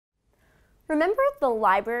Remember the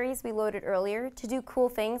libraries we loaded earlier to do cool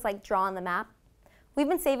things like draw on the map? We've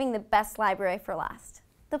been saving the best library for last,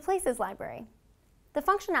 the Places library. The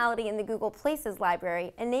functionality in the Google Places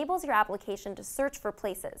library enables your application to search for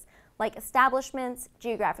places like establishments,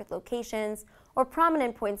 geographic locations, or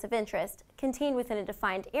prominent points of interest contained within a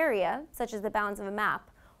defined area, such as the bounds of a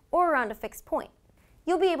map, or around a fixed point.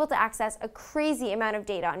 You'll be able to access a crazy amount of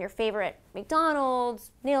data on your favorite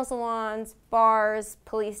McDonald's, nail salons, bars,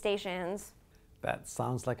 police stations. That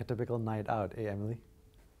sounds like a typical night out, eh, Emily?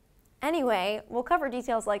 Anyway, we'll cover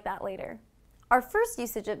details like that later. Our first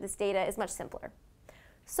usage of this data is much simpler.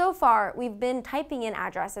 So far, we've been typing in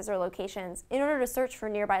addresses or locations in order to search for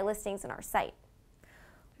nearby listings in our site.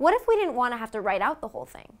 What if we didn't want to have to write out the whole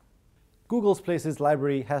thing? Google's Places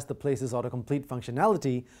library has the Places autocomplete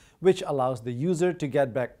functionality, which allows the user to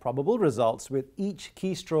get back probable results with each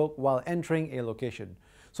keystroke while entering a location,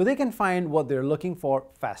 so they can find what they're looking for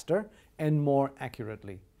faster and more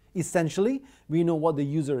accurately. Essentially, we know what the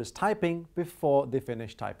user is typing before they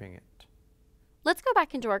finish typing it. Let's go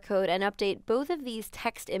back into our code and update both of these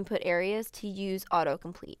text input areas to use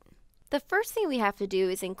autocomplete. The first thing we have to do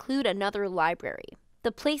is include another library,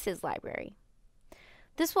 the Places library.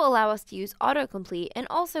 This will allow us to use autocomplete and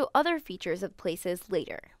also other features of Places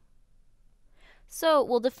later. So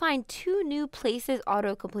we'll define two new Places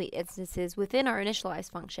autocomplete instances within our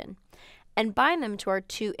initialize function and bind them to our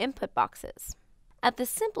two input boxes. At the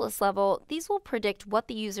simplest level, these will predict what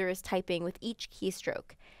the user is typing with each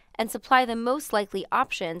keystroke and supply the most likely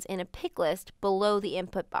options in a pick list below the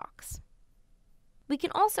input box. We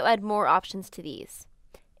can also add more options to these.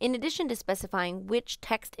 In addition to specifying which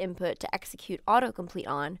text input to execute autocomplete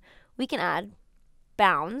on, we can add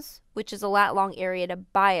bounds, which is a lat-long area to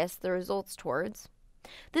bias the results towards.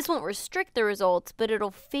 This won't restrict the results, but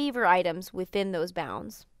it'll favor items within those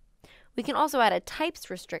bounds. We can also add a types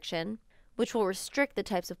restriction, which will restrict the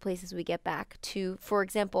types of places we get back to, for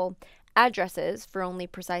example, addresses for only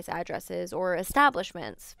precise addresses or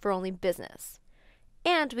establishments for only business.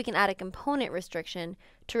 And we can add a component restriction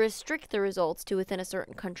to restrict the results to within a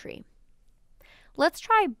certain country. Let's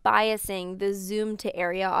try biasing the zoom to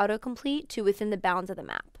area autocomplete to within the bounds of the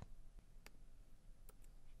map.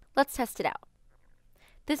 Let's test it out.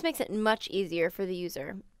 This makes it much easier for the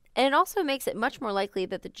user, and it also makes it much more likely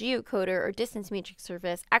that the geocoder or distance matrix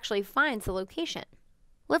service actually finds the location.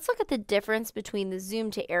 Let's look at the difference between the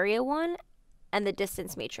zoom to area one and the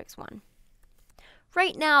distance matrix one.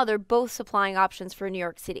 Right now, they're both supplying options for New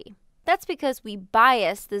York City. That's because we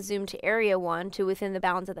bias the zoom to area one to within the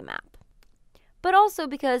bounds of the map. But also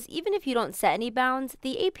because even if you don't set any bounds,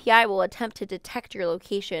 the API will attempt to detect your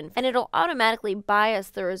location and it'll automatically bias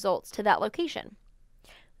the results to that location.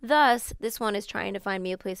 Thus, this one is trying to find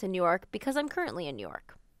me a place in New York because I'm currently in New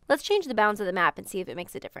York. Let's change the bounds of the map and see if it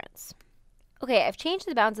makes a difference. Okay, I've changed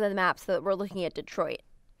the bounds of the map so that we're looking at Detroit.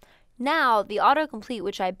 Now, the autocomplete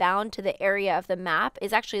which I bound to the area of the map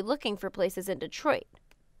is actually looking for places in Detroit,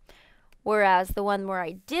 whereas the one where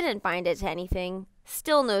I didn't bind it to anything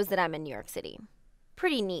still knows that I'm in New York City.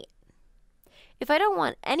 Pretty neat. If I don't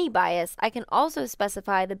want any bias, I can also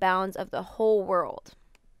specify the bounds of the whole world.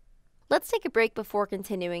 Let's take a break before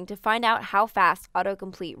continuing to find out how fast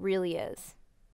autocomplete really is.